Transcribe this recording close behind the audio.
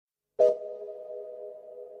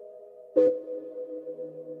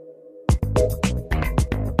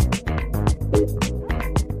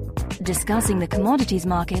Discussing the commodities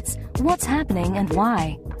markets, what's happening and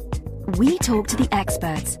why. We talk to the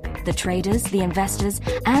experts, the traders, the investors,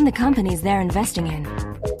 and the companies they're investing in.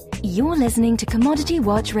 You're listening to Commodity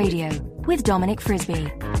Watch Radio with Dominic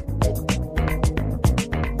Frisby.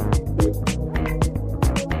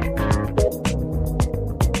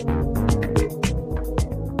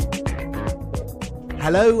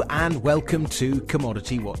 Hello and welcome to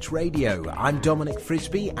Commodity Watch Radio. I'm Dominic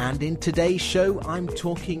Frisby, and in today's show I'm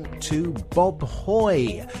talking to Bob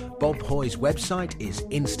Hoy. Bob Hoy's website is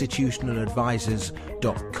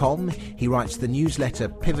institutionaladvisors.com. He writes the newsletter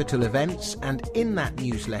Pivotal Events, and in that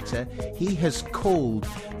newsletter he has called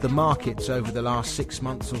the markets over the last 6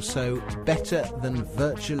 months or so better than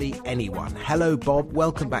virtually anyone. Hello Bob,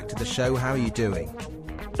 welcome back to the show. How are you doing?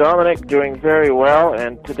 Dominic, doing very well,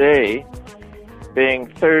 and today, being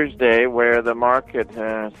Thursday, where the market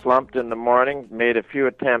slumped in the morning, made a few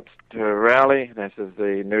attempts to rally. This is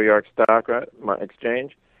the New York Stock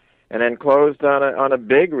Exchange, and then closed on a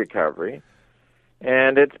big recovery.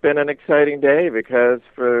 And it's been an exciting day because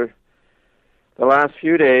for the last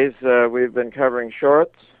few days we've been covering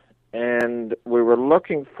shorts, and we were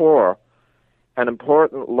looking for an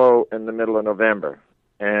important low in the middle of November,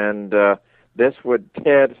 and this would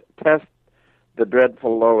test the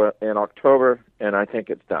dreadful low in October, and I think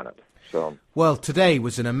it's done it. So, well, today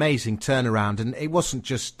was an amazing turnaround, and it wasn't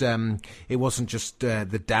just the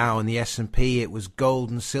Dow and the S&P. It was gold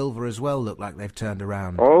and silver as well. Look like they've turned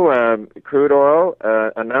around. Crude oil,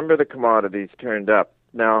 a number of the commodities turned up.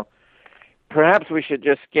 Now, perhaps we should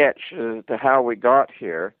just sketch as to how we got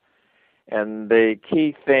here. And the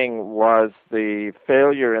key thing was the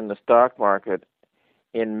failure in the stock market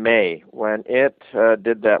in May, when it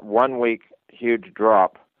did that 1 week huge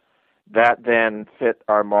drop. That then fit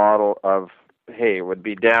our model of, hey, it would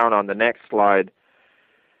be down on the next slide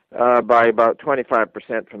by about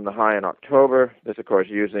 25% from the high in October. This, of course,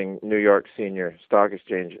 using New York Senior Stock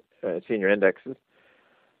Exchange senior indexes.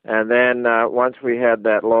 And then once we had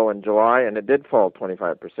that low in July, and it did fall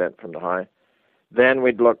 25% from the high, then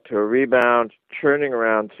we'd look to a rebound, churning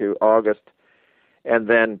around to August, and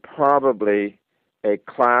then probably a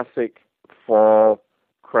classic fall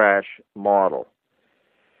crash model.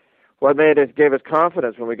 What gave us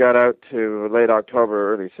confidence when we got out to late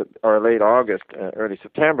October, late August, early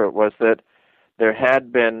September, was that there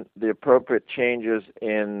had been the appropriate changes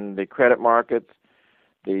in the credit markets.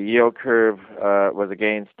 The yield curve was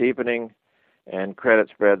again steepening, and credit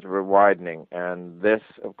spreads were widening. And this,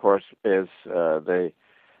 of course, is the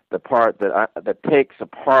part that takes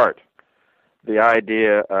apart the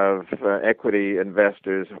idea of equity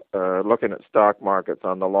investors looking at stock markets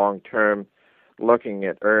on the long term, looking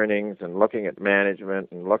at earnings and looking at management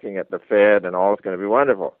and looking at the Fed, and all is going to be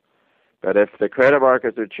wonderful. But if the credit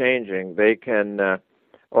markets are changing, they can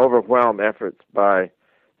overwhelm efforts by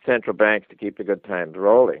central banks to keep the good times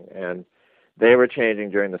rolling. And they were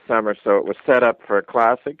changing during the summer, so it was set up for a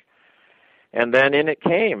classic. And then in it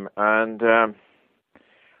came, and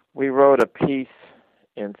we wrote a piece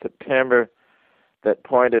in September that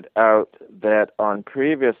pointed out that on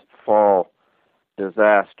previous fall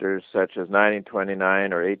disasters such as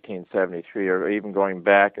 1929 or 1873, or even going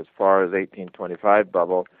back as far as 1825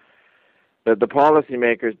 bubble, that the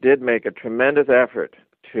policymakers did make a tremendous effort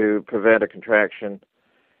to prevent a contraction,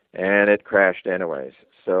 and it crashed anyways.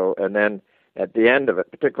 So, and then at the end of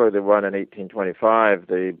it, particularly the one in 1825,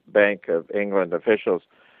 the Bank of England officials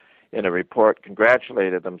in a report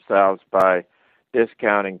congratulated themselves by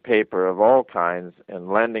discounting paper of all kinds and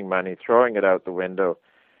lending money, throwing it out the window,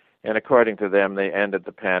 and according to them, they ended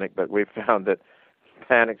the panic. But we found that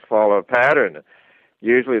panics follow a pattern.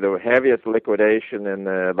 Usually the heaviest liquidation in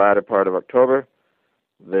the latter part of October,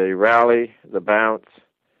 the rally, the bounce,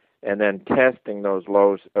 and then testing those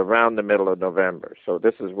lows around the middle of November. So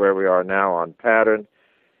this is where we are now on pattern,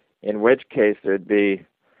 in which case I think it'd be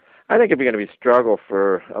going to be a struggle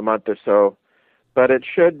for a month or so, but it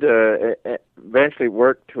should eventually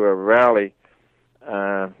work to a rally,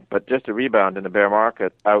 but just a rebound in the bear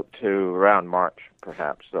market out to around March,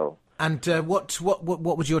 perhaps. So. And what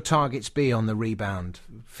would your targets be on the rebound?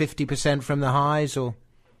 50% from the highs, or?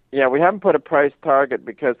 Yeah, we haven't put a price target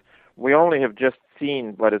because we only have just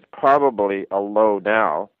seen what is probably a low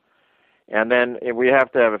now, and then we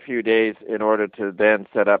have to have a few days in order to then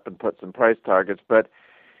set up and put some price targets. But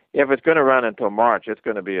if it's going to run until March, it's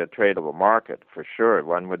going to be a tradable market for sure.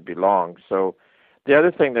 One would be long. So the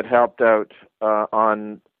other thing that helped out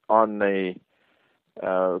on the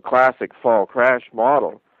classic fall crash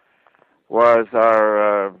model was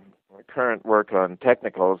our current work on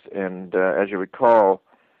technicals, and as you recall,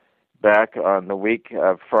 back on the week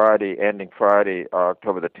of Friday, ending Friday,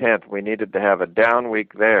 October the 10th, we needed to have a down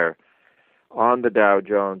week there on the Dow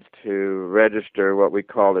Jones to register what we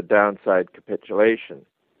call a downside capitulation.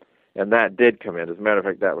 And that did come in. As a matter of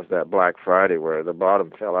fact, that was that Black Friday where the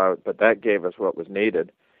bottom fell out, but that gave us what was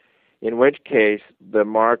needed, in which case the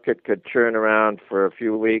market could churn around for a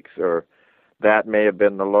few weeks, or that may have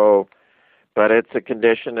been the low. But it's a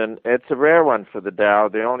condition, and it's a rare one for the Dow.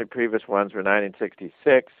 The only previous ones were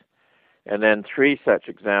 1966, and then three such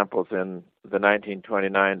examples in the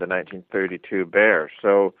 1929 to 1932 bear.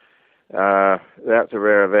 So that's a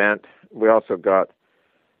rare event. We also got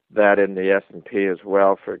that in the S&P as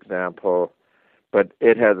well, for example, but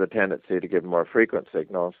it has a tendency to give more frequent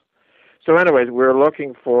signals. So anyways, we're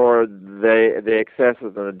looking for the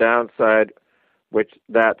excesses on the downside, which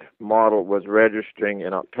that model was registering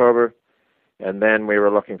in October, and then we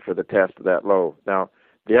were looking for the test of that low. Now,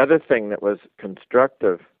 the other thing that was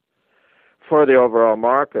constructive for the overall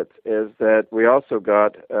markets is that we also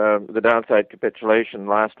got the downside capitulation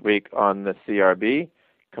last week on the CRB,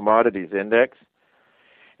 Commodities Index,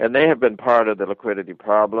 and they have been part of the liquidity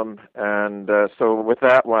problem. And so with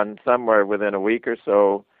that one, somewhere within a week or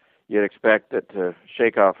so, you'd expect it to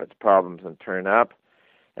shake off its problems and turn up.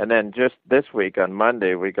 And then just this week on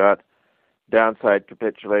Monday, we got downside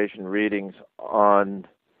capitulation readings on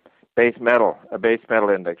a base metal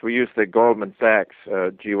index. We used the Goldman Sachs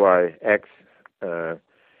GYX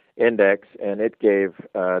index, and it gave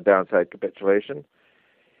downside capitulation.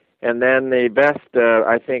 And then the best,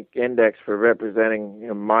 I think, index for representing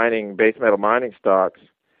base metal mining stocks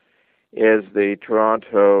is the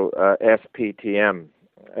Toronto SPTM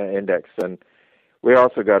index, and we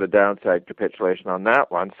also got a downside capitulation on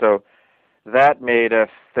that one. So that made us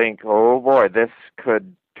think, oh boy, this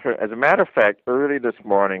could turn. As a matter of fact, early this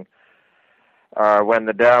morning, when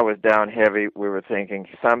the Dow was down heavy, we were thinking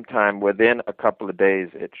sometime within a couple of days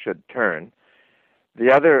it should turn. The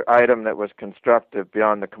other item that was constructive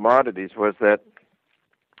beyond the commodities was that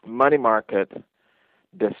money market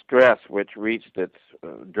distress, which reached its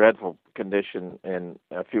dreadful condition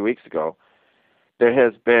a few weeks ago, there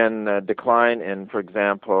has been a decline in, for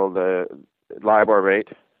example, the LIBOR rate,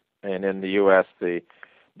 and in the U.S., the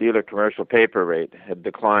dealer commercial paper rate had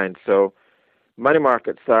declined. So money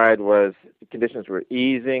market side conditions were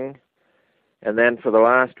easing, and then for the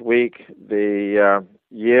last week, the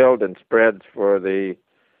yield and spreads for the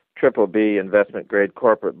BBB investment grade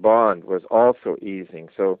corporate bond was also easing.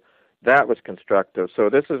 So that was constructive. So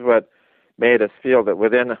this is what made us feel that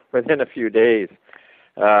within a few days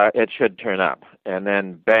it should turn up. And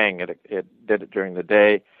then bang, it did it during the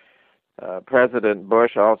day. President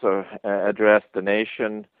Bush also addressed the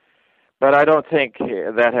nation, but I don't think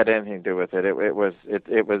that had anything to do with it. It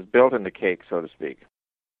was built in the cake, so to speak.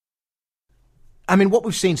 I mean, what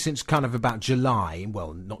we've seen since kind of about July,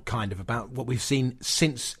 well, not kind of about, what we've seen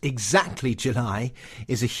since exactly July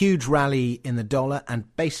is a huge rally in the dollar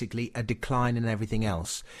and basically a decline in everything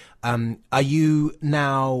else. Are you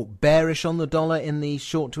now bearish on the dollar in the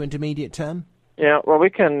short to intermediate term? Yeah, well, we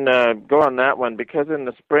can go on that one because in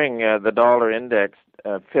the spring, the dollar index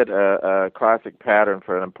fit a classic pattern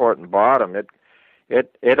for an important bottom.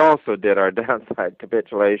 It also did our downside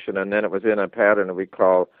capitulation, and then it was in a pattern that we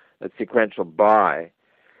call a sequential buy.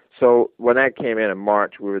 So when that came in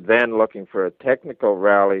March, we were then looking for a technical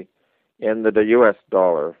rally in the U.S.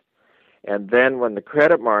 dollar. And then when the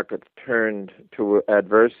credit markets turned to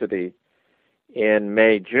adversity in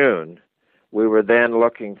May, June, we were then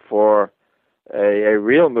looking for a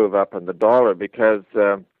real move up in the dollar because,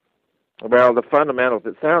 well, the fundamentals,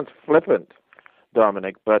 it sounds flippant,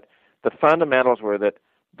 Dominic, but the fundamentals were that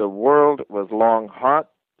the world was long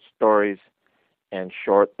hot stories and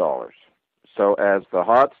short dollars. So as the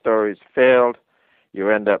hot stories failed, you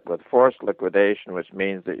end up with forced liquidation, which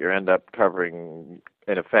means that you end up covering,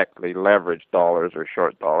 in effect, leveraged dollars or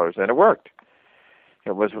short dollars, and it worked.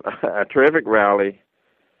 It was a terrific rally.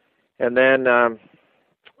 And then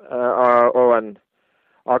on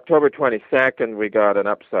October 22nd, we got an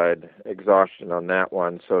upside exhaustion on that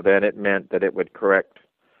one, so then it meant that it would correct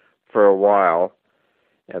for a while,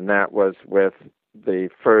 and that was with the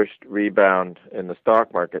first rebound in the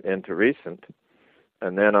stock market into recent.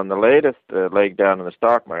 And then on the latest leg down in the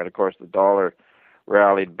stock market, of course, the dollar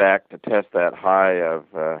rallied back to test that high of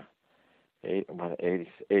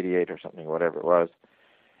 88 or something, whatever it was.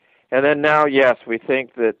 And then now, yes, we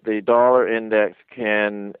think that the dollar index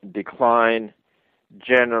can decline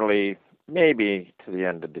generally maybe to the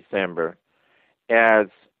end of December as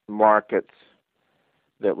markets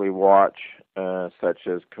that we watch, such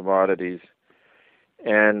as commodities,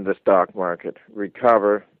 and the stock market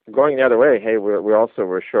recover. Going the other way, hey, we also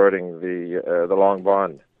were shorting the long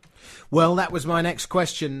bond. Well, that was my next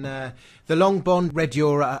question. The long bond read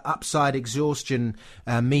your upside exhaustion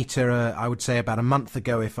meter, I would say, about a month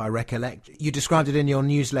ago, if I recollect. You described it in your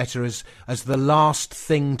newsletter as the last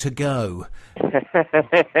thing to go.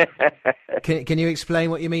 Can you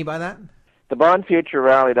explain what you mean by that? The bond future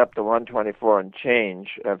rallied up to 124 and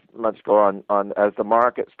change. Let's go on as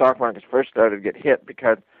the stock markets first started to get hit,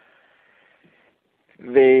 because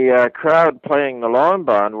the crowd playing the long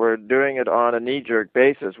bond were doing it on a knee-jerk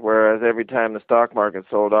basis, whereas every time the stock market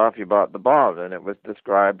sold off, you bought the bond, and it was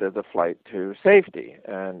described as a flight to safety.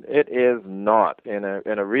 And it is not. In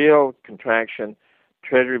a real contraction,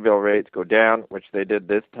 Treasury bill rates go down, which they did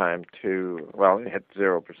this time to, well, it hit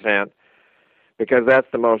 0%, because that's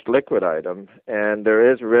the most liquid item, and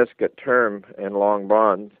there is risk at term in long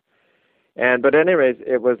bonds. But anyways,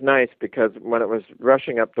 it was nice because when it was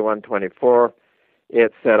rushing up to 124,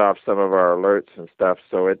 it set off some of our alerts and stuff,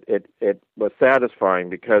 so it was satisfying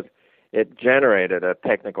because it generated a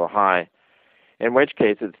technical high, in which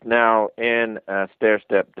case it's now in a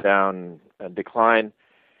stair-step down decline,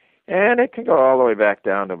 and it can go all the way back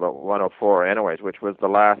down to about 104 anyways, which was the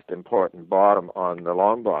last important bottom on the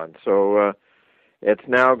long bond. So it's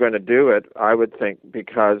now going to do it, I would think,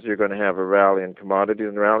 because you're going to have a rally in commodities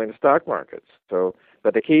and a rally in the stock markets.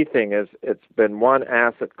 But the key thing is it's been one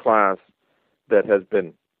asset class that has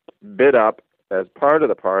been bid up as part of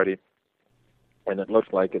the party, and it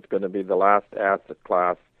looks like it's going to be the last asset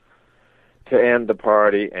class to end the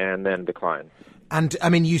party and then decline. And, I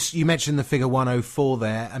mean, you mentioned the figure 104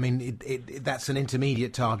 there. I mean, that's an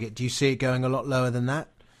intermediate target. Do you see it going a lot lower than that?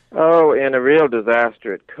 Oh, in a real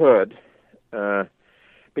disaster, it could.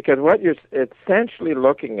 Because what you're essentially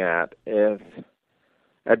looking at is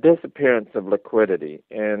a disappearance of liquidity.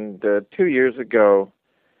 And 2 years ago,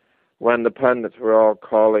 when the pundits were all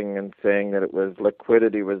calling and saying that it was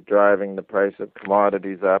liquidity was driving the price of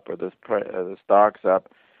commodities up or the stocks up,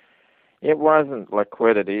 it wasn't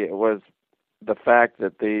liquidity. It was the fact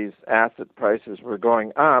that these asset prices were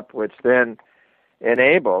going up, which then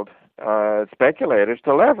enabled speculators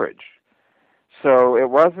to leverage. So it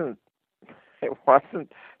wasn't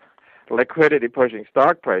liquidity pushing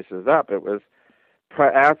stock prices up. It was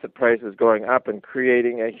asset prices going up and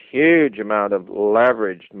creating a huge amount of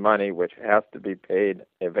leveraged money, which has to be paid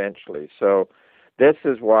eventually. So this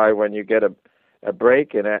is why when you get a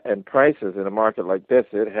break in prices in a market like this,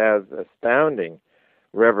 it has astounding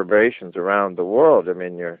reverberations around the world. I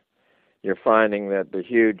mean, you're finding that the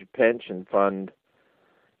huge pension fund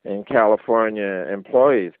in California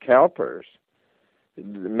employees, CalPERS,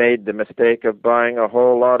 made the mistake of buying a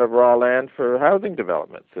whole lot of raw land for housing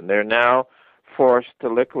developments, and they're now forced to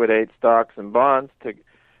liquidate stocks and bonds to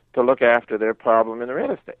look after their problem in the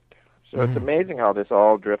real estate. So It's amazing how this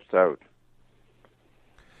all drifts out.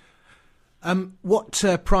 What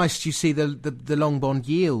price do you see the long bond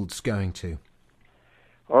yields going to?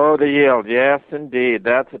 Oh, the yield, yes, indeed.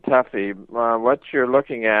 That's a toughie. What you're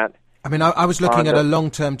looking at, I mean, I was looking at a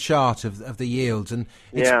long-term chart of the yields, and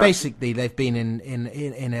it's basically they've been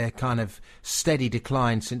in a kind of steady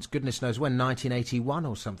decline since goodness knows when, 1981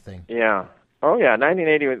 or something. Yeah. Oh, yeah,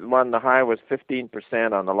 1981, the high was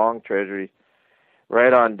 15% on the long Treasury,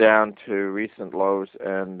 right on down to recent lows.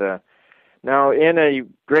 And now in a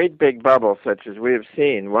great big bubble such as we have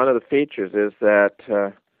seen, one of the features is that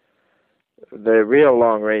the real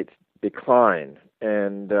long rates decline.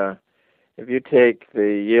 And if you take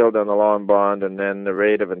the yield on the long bond and then the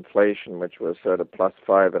rate of inflation, which was sort of plus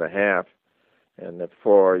 5.5, and at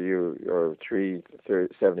 4 or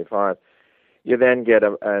 3.75, you then get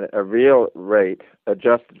a real rate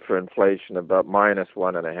adjusted for inflation about minus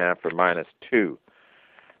 1.5 or minus 2.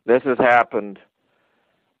 This has happened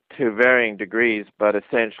to varying degrees, but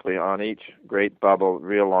essentially on each great bubble,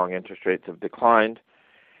 real long interest rates have declined.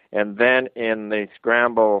 And then in the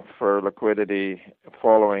scramble for liquidity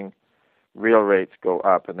following, real rates go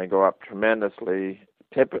up, and they go up tremendously.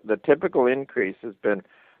 The typical increase has been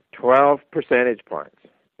 12 percentage points.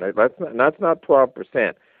 Right? That's not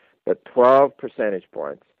 12%, but 12 percentage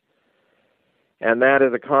points. And that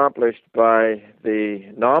is accomplished by the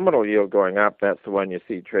nominal yield going up, that's the one you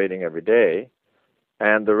see trading every day,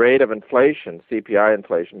 and the rate of inflation, CPI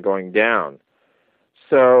inflation, going down.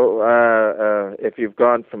 So if you've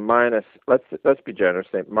gone from let's be generous,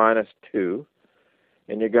 say minus 2,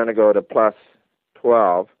 and you're going to go to plus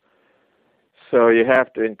 12, so you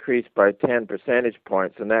have to increase by 10 percentage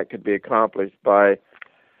points, and that could be accomplished by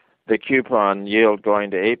the coupon yield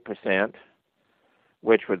going to 8%,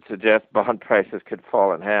 which would suggest bond prices could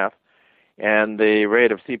fall in half. and the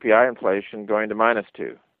rate of CPI inflation going to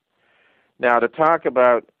 -2. Now, to talk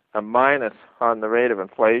about a minus on the rate of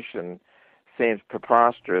inflation seems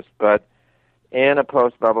preposterous, but in a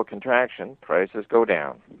post-bubble contraction, prices go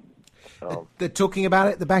down. So, they're talking about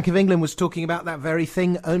it. The Bank of England was talking about that very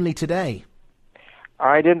thing only today.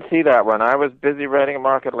 I didn't see that one. I was busy writing a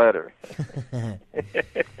market letter.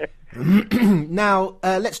 Now,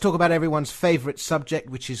 let's talk about everyone's favourite subject,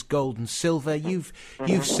 which is gold and silver. You've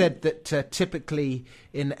said that typically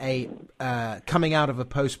in a coming out of a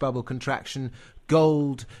post-bubble contraction,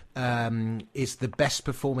 gold is the best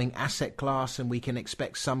performing asset class, and we can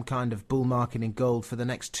expect some kind of bull market in gold for the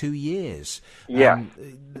next 2 years. Yeah,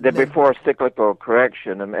 before cyclical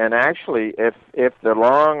correction. And actually, if the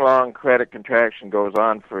long credit contraction goes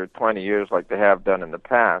on for 20 years like they have done in the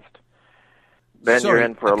past, then you're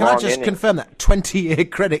in for a long Can I just confirm that? 20-year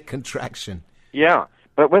credit contraction. Yeah,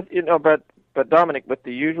 but but Dominic, with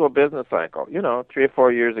the usual business cycle, 3 or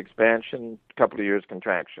 4 years expansion, a couple of years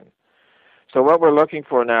contraction. So what we're looking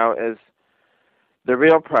for now is the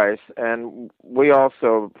real price, and we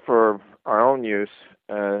also, for our own use,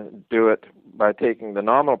 do it by taking the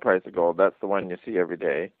nominal price of gold, that's the one you see every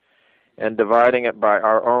day, and dividing it by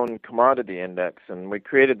our own commodity index. And we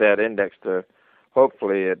created that index to,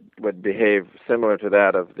 hopefully, it would behave similar to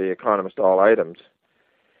that of the Economist All Items.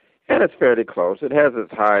 And it's fairly close. It has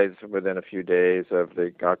its highs within a few days of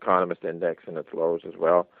the Economist Index and its lows as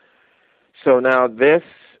well. So now this,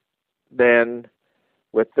 then,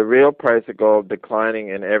 with the real price of gold declining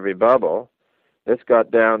in every bubble,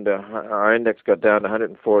 our index got down to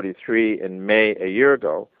 143 in May a year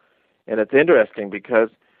ago. And it's interesting because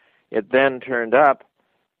it then turned up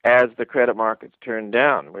as the credit markets turned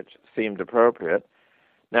down, which seemed appropriate.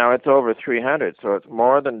 Now it's over 300, so it's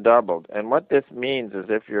more than doubled. And what this means is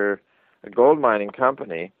if you're a gold mining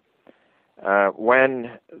company,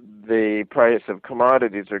 when the price of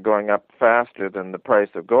commodities are going up faster than the price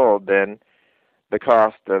of gold, then the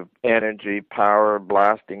cost of energy, power,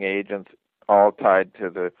 blasting agents, all tied to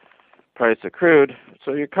the price of crude,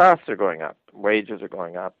 so your costs are going up, wages are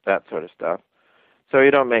going up, that sort of stuff. So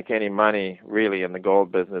you don't make any money really in the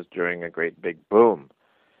gold business during a great big boom.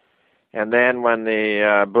 And then when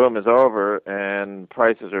the boom is over and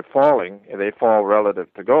prices are falling, they fall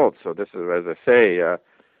relative to gold. So this is, as I say,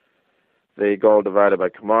 the gold divided by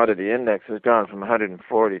commodity index has gone from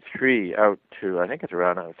 143 out to, I think it's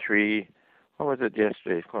around 3, what was it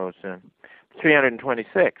yesterday's close in?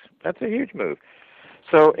 326. That's a huge move.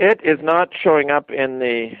 So it is not showing up in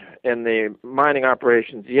the mining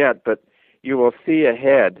operations yet, but you will see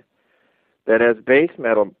ahead that as base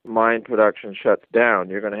metal mine production shuts down,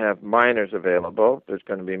 you're going to have miners available. There's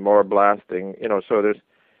going to be more blasting, so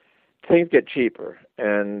things get cheaper,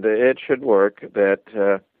 and it should work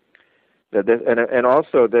that this, and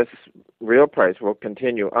also this real price will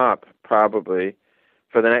continue up probably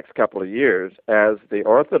for the next couple of years as the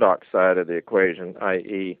orthodox side of the equation,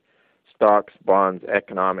 i.e. stocks, bonds,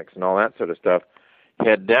 economics, and all that sort of stuff,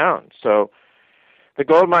 head down. So the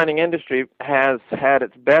gold mining industry has had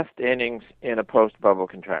its best innings in a post-bubble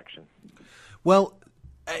contraction. Well,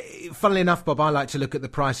 funnily enough, Bob, I like to look at the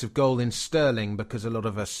price of gold in sterling because a lot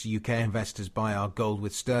of us UK investors buy our gold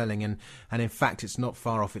with sterling, and in fact it's not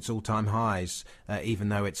far off its all-time highs, even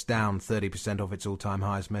though it's down 30% off its all-time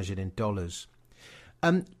highs measured in dollars.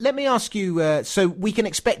 Let me ask you, so we can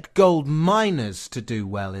expect gold miners to do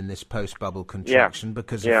well in this post-bubble contraction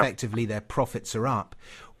because effectively their profits are up.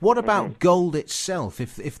 What about gold itself?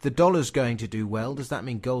 If the dollar's going to do well, does that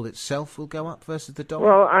mean gold itself will go up versus the dollar?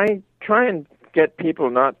 Well, I try and get people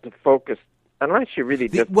not to focus unless you really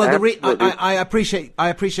just. I appreciate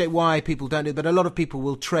why people don't do it, but a lot of people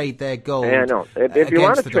will trade their gold. Yeah, no. If you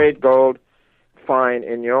want to trade gold, fine,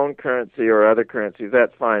 in your own currency or other currencies,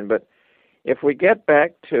 that's fine. But if we get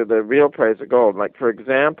back to the real price of gold, like for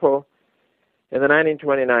example, in the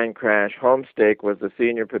 1929 crash, Homestake was the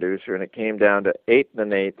senior producer, and it came down to 8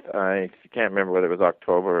 1/8. I can't remember whether it was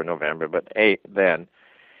October or November, but 8 then.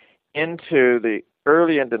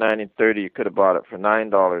 Early into 1930, you could have bought it for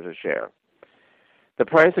 $9 a share. The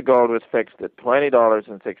price of gold was fixed at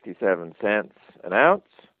 $20.67 an ounce,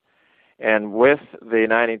 and with the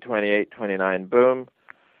 1928-29 boom,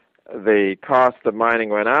 the cost of mining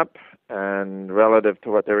went up, and relative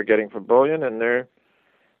to what they were getting for bullion, and their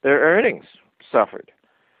earnings suffered.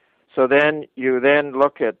 So then you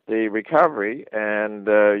look at the recovery, and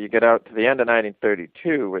you get out to the end of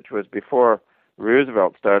 1932, which was before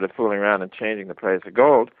Roosevelt started fooling around and changing the price of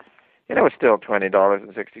gold. It was still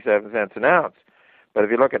 $20.67 an ounce. But if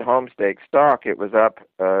you look at Homestake stock, it was up,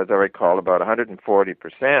 as I recall, about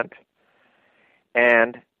 140%.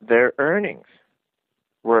 And their earnings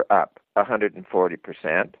were up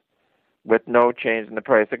 140% with no change in the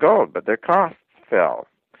price of gold, but their costs fell.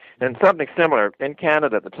 And something similar in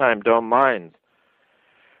Canada at the time, Dome Mines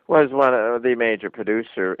was one of the major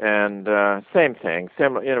producer, and same thing,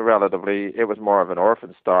 similar, relatively, it was more of an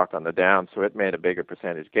orphan stock on the down, so it made a bigger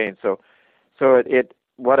percentage gain. So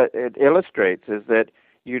what it illustrates is that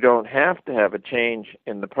you don't have to have a change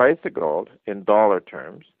in the price of gold in dollar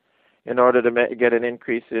terms in order to get an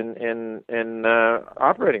increase in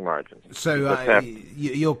operating margins. So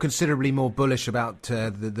you're considerably more bullish about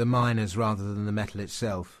the miners rather than the metal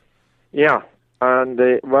itself. Yeah, and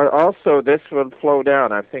also this will flow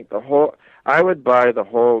down. I think I would buy the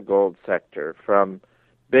whole gold sector, from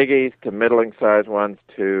biggies to middling-sized ones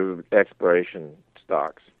to exploration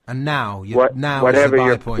stocks. And now is the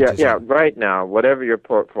buy point. Right now, whatever your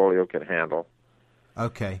portfolio can handle.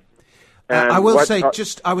 Okay. I will say,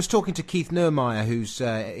 I was talking to Keith Neumeier, who's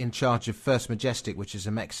in charge of First Majestic, which is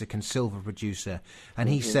a Mexican silver producer, and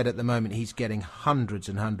he said at the moment he's getting hundreds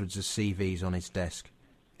and hundreds of CVs on his desk.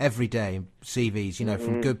 Every day, CVs,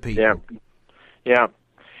 from good people. Yeah.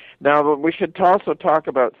 Now, we should also talk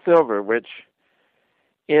about silver, which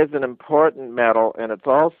is an important metal, and it's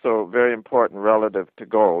also very important relative to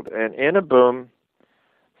gold. And in a boom,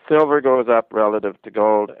 silver goes up relative to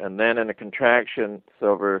gold, and then in a contraction,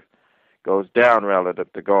 silver goes down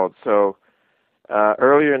relative to gold. So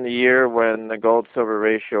earlier in the year, when the gold-silver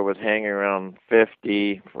ratio was hanging around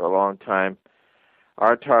 50 for a long time,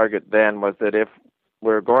 our target then was that if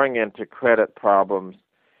we're going into credit problems,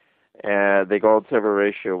 the gold-silver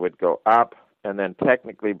ratio would go up, and then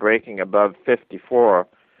technically breaking above 54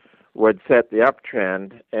 would set the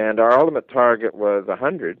uptrend. And our ultimate target was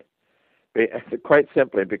 100, quite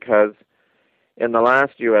simply because in the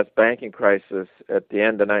last U.S. banking crisis at the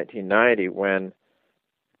end of 1990, when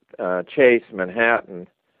Chase, Manhattan,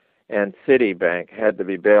 and Citibank had to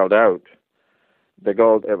be bailed out,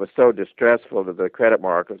 it was so distressful to the credit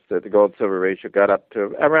markets that the gold-silver ratio got up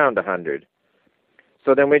to around 100.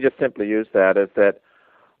 So then we just simply used that as that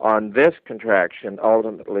on this contraction,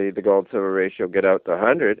 ultimately the gold-silver ratio got out to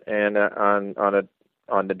 100, and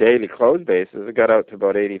on the daily close basis, it got out to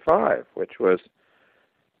about 85, which was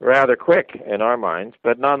rather quick in our minds.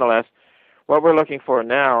 But nonetheless, what we're looking for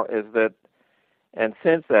now is that, and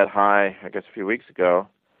since that high, I guess a few weeks ago,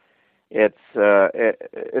 it's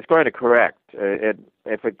going to correct.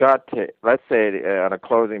 If it got to, let's say on a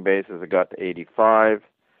closing basis, it got to 85,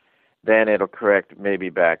 then it'll correct maybe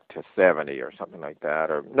back to 70 or something like that.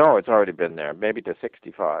 Or no, it's already been there, maybe to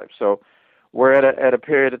 65. So we're at a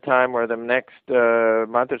period of time where the next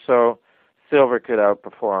month or so, silver could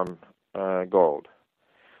outperform gold.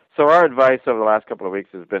 So our advice over the last couple of weeks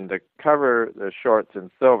has been to cover the shorts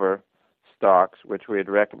in silver stocks, which we had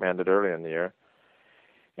recommended earlier in the year,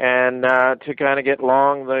 and to kind of get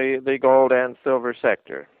long the gold and silver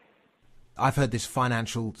sector. I've heard this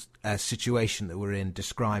financial situation that we're in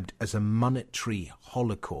described as a monetary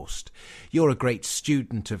holocaust. You're a great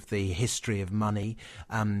student of the history of money.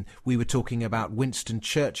 We were talking about Winston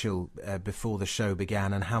Churchill before the show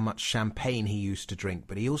began and how much champagne he used to drink,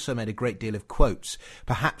 but he also made a great deal of quotes,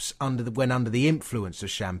 perhaps when under the influence of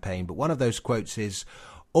champagne. But one of those quotes is,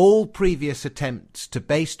 all previous attempts to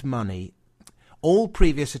base money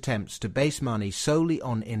solely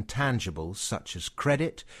on intangibles such as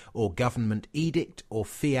credit or government edict or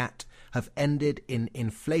fiat have ended in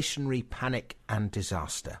inflationary panic and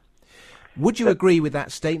disaster. Would you agree with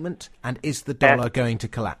that statement? And is the dollar going to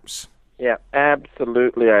collapse? Yeah,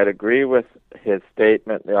 absolutely. I'd agree with his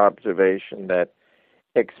statement, the observation that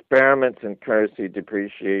experiments in currency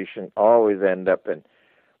depreciation always end up in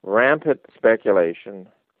rampant speculation,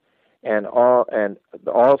 and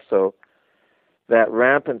also that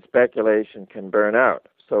rampant speculation can burn out.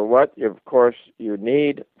 So what, of course, you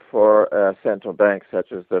need for a central bank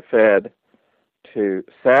such as the Fed to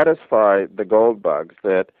satisfy the gold bugs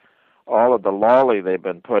that all of the lolly they've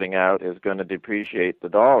been putting out is going to depreciate the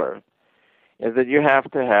dollar, is that you have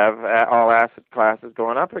to have all asset classes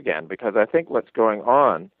going up again. Because I think what's going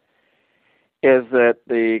on is that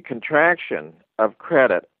the contraction of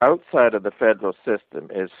credit outside of the federal system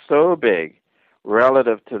is so big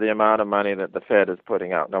relative to the amount of money that the Fed is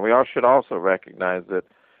putting out. Now, we all should also recognize that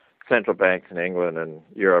central banks in England and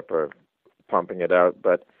Europe are pumping it out,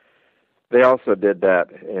 but they also did that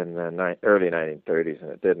in the early 1930s, and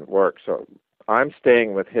it didn't work. So I'm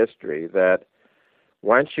staying with history that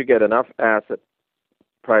once you get enough asset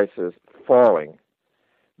prices falling,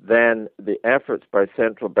 then the efforts by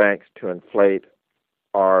central banks to inflate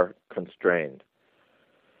are constrained.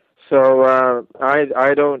 So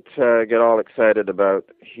I don't get all excited about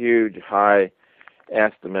huge, high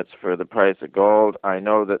estimates for the price of gold. I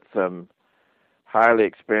know that some highly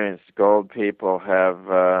experienced gold people have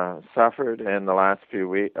suffered in the last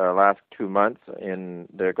last 2 months in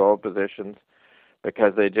their gold positions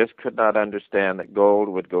because they just could not understand that gold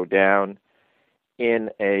would go down in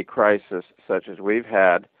a crisis such as we've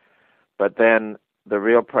had. But then the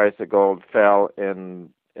real price of gold fell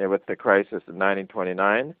with the crisis in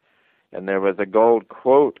 1929, and there was a gold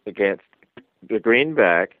quote against the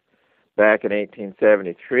greenback back in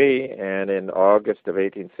 1873, and in August of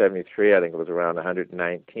 1873, I think it was around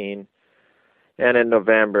 119, and in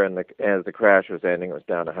November, as the crash was ending, it was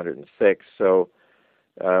down to 106. So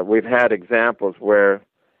we've had examples where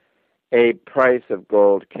a price of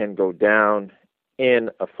gold can go down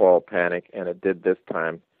in a fall panic, and it did this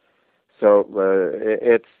time. So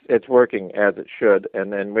it's working as it should,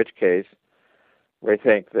 and in which case we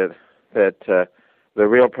think that the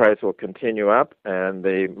real price will continue up, and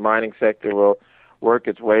the mining sector will work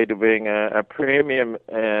its way to being a premium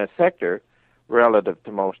sector relative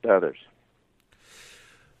to most others.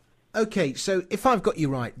 Okay, so if I've got you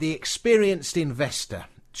right, the experienced investor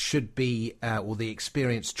should be, or the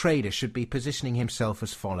experienced trader should be positioning himself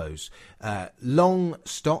as follows. Long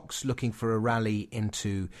stocks looking for a rally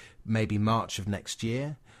into maybe March of next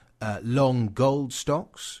year. Long gold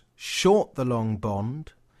stocks. Short the long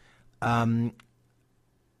bond.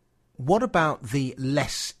 What about the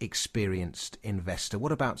less experienced investor?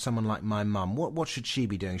 What about someone like my mum? What should she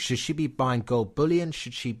be doing? Should she be buying gold bullion?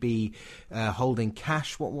 Should she be holding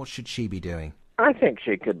cash? What should she be doing? I think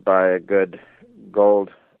she could buy a good gold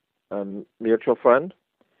mutual fund.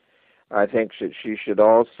 I think she should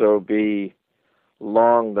also be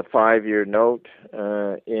long the 5-year note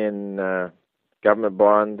in government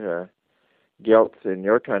bond gilts in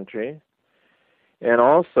your country, and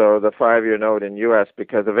also the 5-year note in U.S.,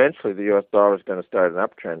 because eventually the U.S. dollar is going to start an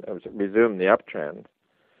uptrend, resume the uptrend.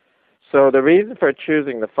 So the reason for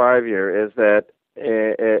choosing the 5-year is that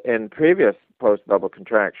in previous post-bubble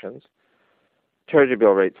contractions, Treasury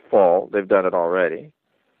bill rates fall. They've done it already.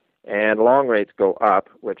 And long rates go up,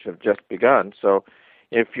 which have just begun. So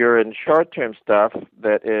if you're in short-term stuff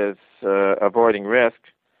that is avoiding risk,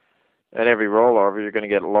 at every rollover, you're going to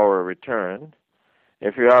get lower return.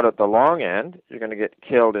 If you're out at the long end, you're going to get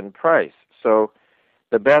killed in price. So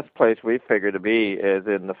the best place we figure to be is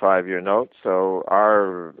in the 5-year note. So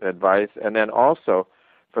our advice, and then also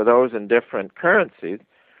for those in different currencies,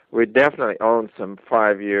 we definitely own some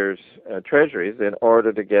 5 years treasuries in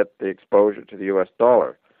order to get the exposure to the U.S.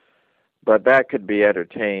 dollar. But that could be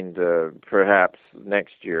entertained perhaps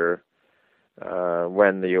next year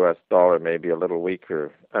when the U.S. dollar may be a little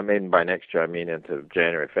weaker. I mean, by next year, I mean into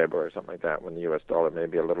January, February, or something like that, when the U.S. dollar may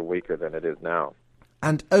be a little weaker than it is now.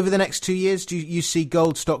 And over the next 2 years, do you see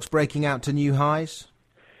gold stocks breaking out to new highs,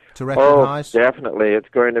 to record highs? Definitely. It's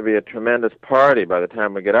going to be a tremendous party by the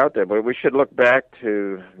time we get out there. But we should look back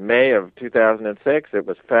to May of 2006. It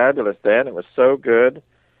was fabulous then. It was so good.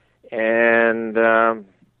 And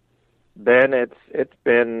then it's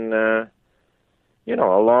been, a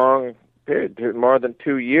long period, more than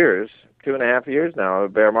 2 years, 2.5 years now, a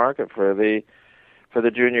bear market for the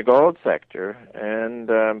junior gold sector. And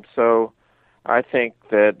so I think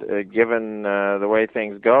that given the way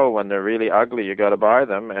things go, when they're really ugly, you got to buy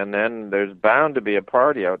them, and then there's bound to be a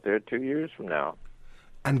party out there 2 years from now.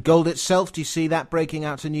 And gold itself, do you see that breaking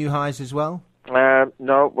out to new highs as well? No,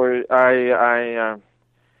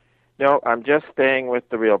 I'm just staying with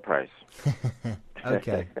the real price.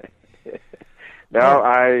 Okay. No,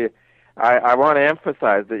 I want to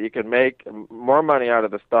emphasize that you can make more money out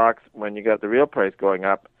of the stocks when you got the real price going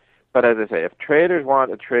up. But as I say, if traders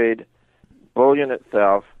want to trade bullion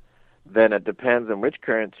itself, then it depends on which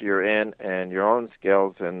currency you're in and your own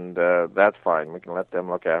skills, and that's fine. We can let them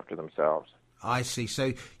look after themselves. I see.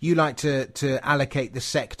 So you like to allocate the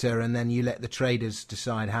sector, and then you let the traders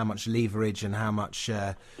decide how much leverage and how much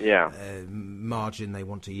margin they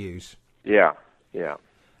want to use. Yeah.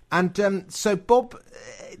 And so, Bob,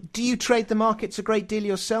 do you trade the markets a great deal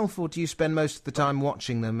yourself, or do you spend most of the time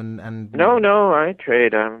watching them? And No, I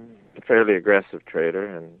trade. I'm a fairly aggressive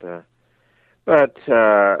trader, but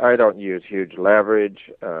I don't use huge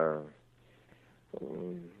leverage.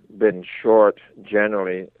 Been short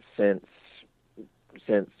generally since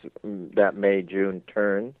that May-June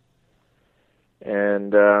turn,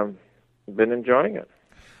 and been enjoying it.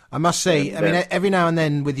 I must say, every now and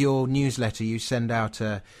then with your newsletter, you send out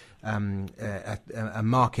a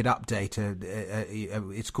market update.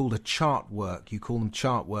 It's called a chart work. You call them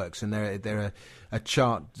chart works, and they're a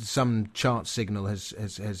chart. Some chart signal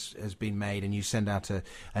has been made, and you send out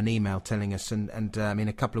an email telling us. And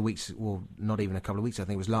a couple of weeks, well, not even a couple of weeks. I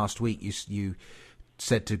think it was last week. You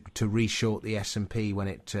said to reshort the S&P when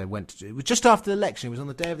it went. It was just after the election. It was on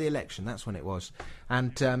the day of the election. That's when it was.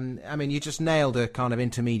 And I mean, you just nailed a kind of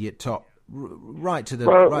intermediate top right to the.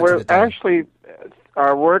 Well, right to the day. Actually,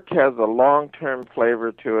 our work has a long-term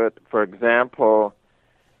flavor to it. For example,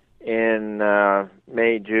 in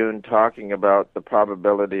May, June, talking about the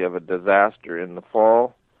probability of a disaster in the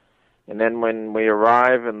fall, and then when we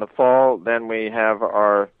arrive in the fall, then we have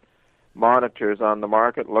our monitors on the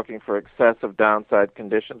market looking for excessive downside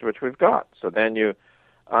conditions, which we've got. So then you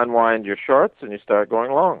unwind your shorts and you start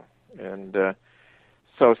going long. And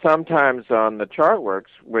so sometimes on the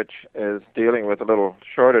ChartWorks, which is dealing with a little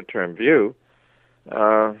shorter term view,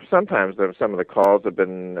 sometimes some of the calls have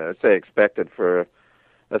been, say, expected for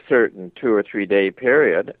a certain 2 or 3 day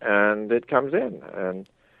period, and it comes in. And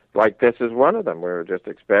like this is one of them. We're just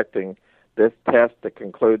expecting this test to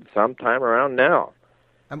conclude sometime around now.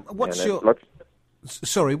 What is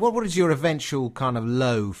your eventual kind of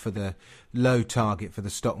low for the low target for the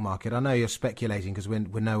stock market? I know you're speculating because we're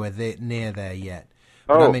nowhere near there yet.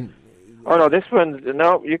 But I mean, no, this one,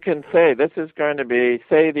 no, you can say this is going to be,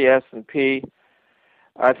 say the S&P,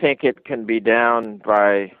 I think it can be down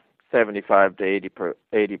by 75 to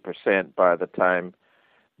 80% by the time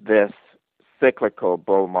this cyclical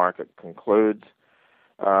bull market concludes.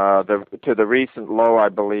 To the recent low, I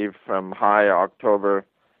believe, from high October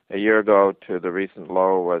a year ago to the recent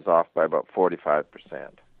low was off by about 45%.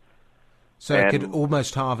 So it could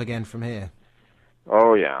almost halve again from here.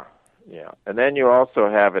 Oh, yeah. And then you also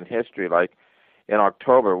have in history, like in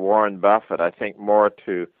October, Warren Buffett, I think more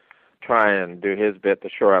to try and do his bit to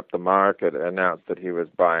shore up the market, announced that he was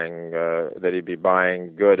buying, that he'd be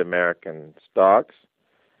buying good American stocks.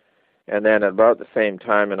 And then at about the same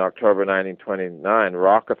time in October 1929,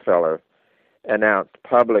 Rockefeller announced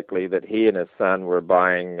publicly that he and his son were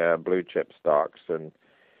buying blue chip stocks. And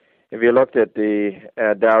if you looked at the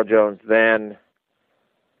Dow Jones then,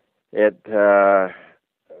 I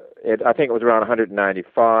think it was around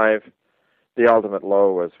 195. The ultimate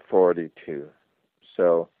low was 42.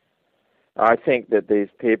 So I think that these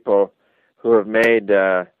people who have made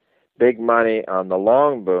big money on the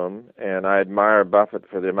long boom, and I admire Buffett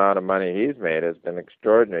for the amount of money he's made, has been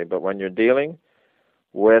extraordinary. But when you're dealing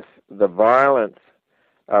with the violence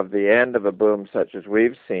of the end of a boom such as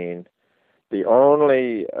we've seen, the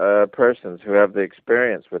only persons who have the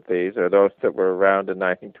experience with these are those that were around in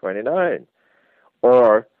 1929,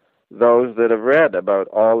 or those that have read about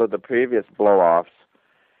all of the previous blow-offs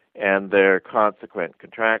and their consequent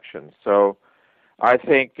contractions. So I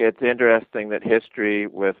think it's interesting that history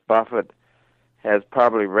with Buffett has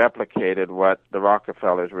probably replicated what the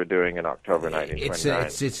Rockefellers were doing in October 1929.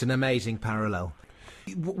 It's an amazing parallel.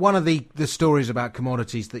 One of the stories about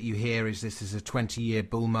commodities that you hear is this is a 20-year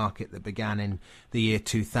bull market that began in the year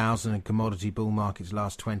 2000, and commodity bull markets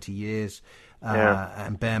last 20 years,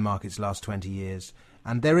 and bear markets last 20 years.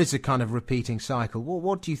 And there is a kind of repeating cycle.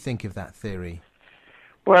 What do you think of that theory?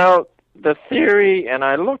 Well, the theory, and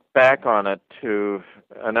I look back on it to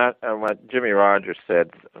what Jimmy Rogers said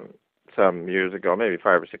some years ago, maybe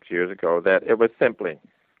 5 or 6 years ago, that it was simply,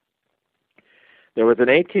 there was an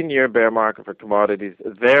 18-year bear market for commodities,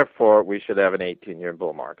 therefore we should have an 18-year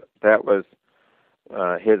bull market. That was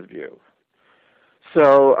his view.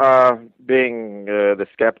 So being the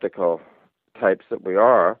skeptical types that we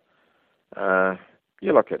are,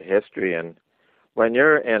 you look at history, and when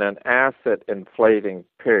you're in an asset inflating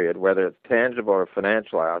period, whether it's tangible or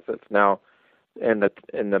financial assets, now in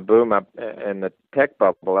the boom up in the tech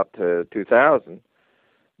bubble up to 2000,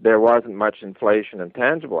 there wasn't much inflation in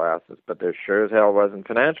tangible assets, but there sure as hell was in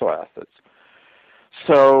financial assets.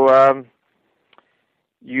 So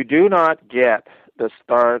you do not get the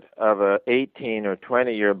start of a 18 or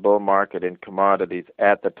 20-year bull market in commodities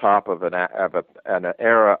at the top of an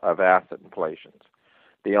era of asset inflations.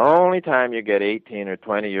 The only time you get 18 or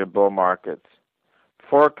 20-year bull markets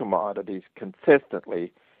for commodities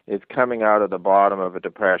consistently is coming out of the bottom of a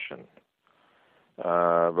depression,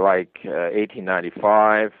 like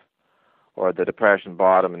 1895, or the depression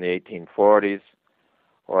bottom in the 1840s,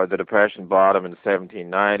 or the depression bottom in the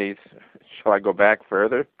 1790s. Shall I go back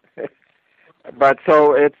further? But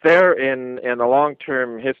so it's there in the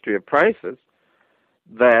long-term history of prices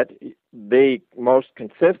that the most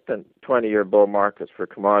consistent 20-year bull markets for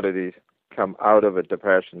commodities come out of a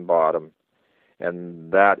depression bottom,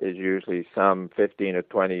 and that is usually some 15 or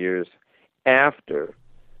 20 years after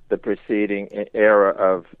the preceding era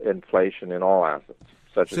of inflation in all assets.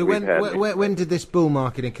 So when did this bull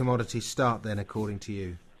market in commodities start then, according to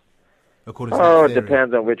you? It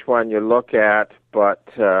depends on which one you look at, but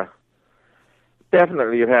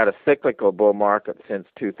definitely you've had a cyclical bull market since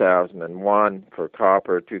 2001 for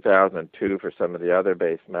copper, 2002 for some of the other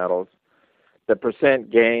base metals. The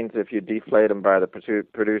percent gains, if you deflate them by the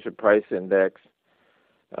producer price index,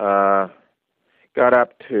 got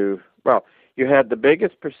up to, well, you had the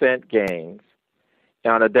biggest percent gains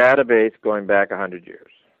on a database going back 100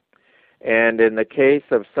 years. And in the case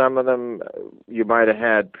of some of them, you might have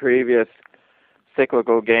had previous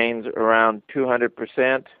cyclical gains around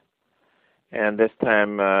 200%. And this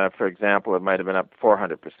time, for example, it might have been up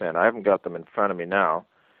 400%. I haven't got them in front of me now.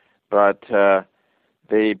 But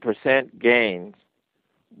the percent gains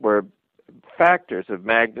were factors of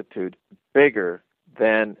magnitude bigger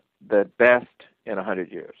than the best in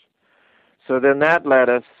 100 years. So then that led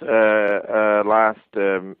us last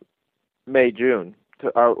May, June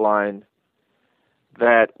to outline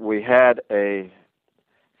that we had a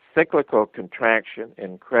cyclical contraction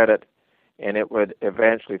in credit, and it would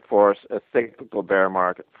eventually force a cyclical bear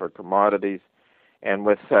market for commodities. And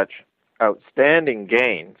with such outstanding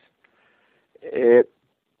gains,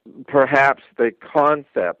 perhaps the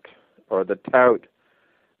concept or the tout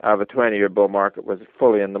of a 20-year bull market was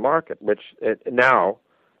fully in the market, which now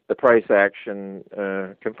the price action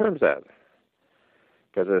confirms that.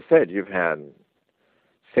 Because as I said, you've had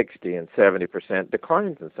 60 and 70%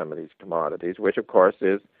 declines in some of these commodities, which of course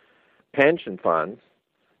is pension funds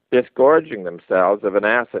disgorging themselves of an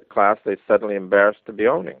asset class they're suddenly embarrassed to be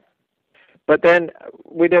owning. But then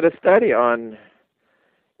we did a study on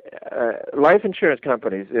life insurance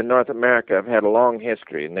companies in North America have had a long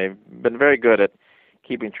history, and they've been very good at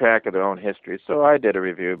keeping track of their own history. So I did a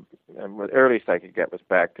review, and the earliest I could get was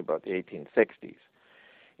back to about the 1860s.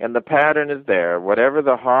 And the pattern is there. Whatever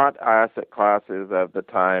the hot asset classes of the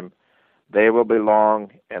time, they will be long,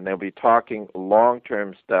 and they'll be talking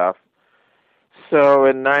long-term stuff.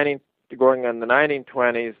 So going in the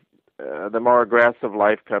 1920s, the more aggressive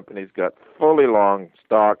life companies got fully long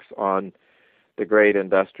stocks on the great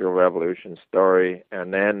industrial revolution story,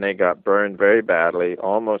 and then they got burned very badly,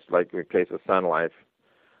 almost like the case of Sun Life,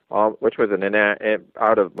 which was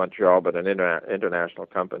out of Montreal, but an international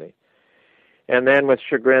company. And then with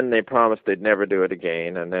chagrin, they promised they'd never do it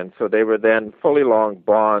again. And then so they were then fully long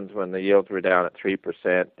bonds when the yields were down at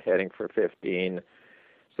 3%, heading for 15%.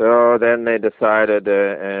 So then they decided,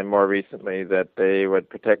 and more recently, that they would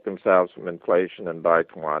protect themselves from inflation and buy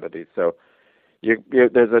commodities. So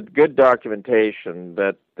there's a good documentation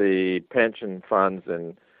that the pension funds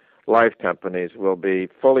and life companies will be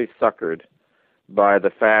fully suckered by the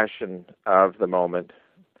fashion of the moment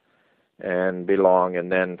and be long,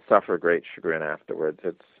 and then suffer great chagrin afterwards.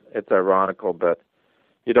 It's ironical, but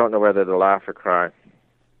you don't know whether to laugh or cry.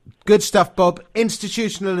 Good stuff, Bob.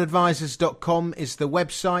 Institutionaladvisors.com is the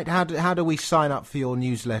website. How do we sign up for your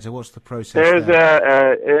newsletter? What's the process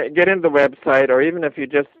there? Get into the website, or even if you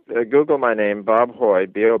just Google my name, Bob Hoye,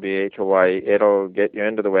 B-O-B-H-O-Y-E, it'll get you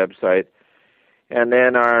into the website. And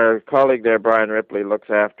then our colleague there, Brian Ripley,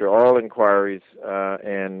 looks after all inquiries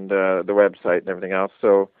and the website and everything else.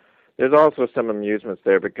 So there's also some amusements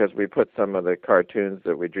there because we put some of the cartoons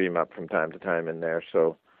that we dream up from time to time in there.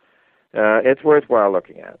 So it's worthwhile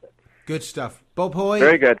looking at it. Good stuff. Bob Hoye.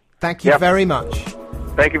 Very good. Thank you very much.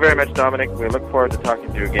 Thank you very much, Dominic. We look forward to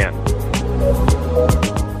talking to you again.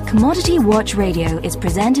 Commodity Watch Radio is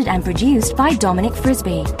presented and produced by Dominic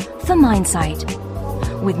Frisby for Mindsight,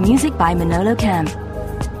 with music by Manolo Camp.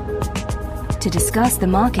 To discuss the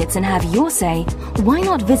markets and have your say, why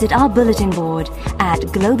not visit our bulletin board at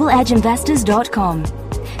globaledgeinvestors.com.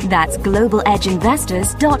 That's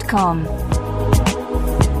globaledgeinvestors.com.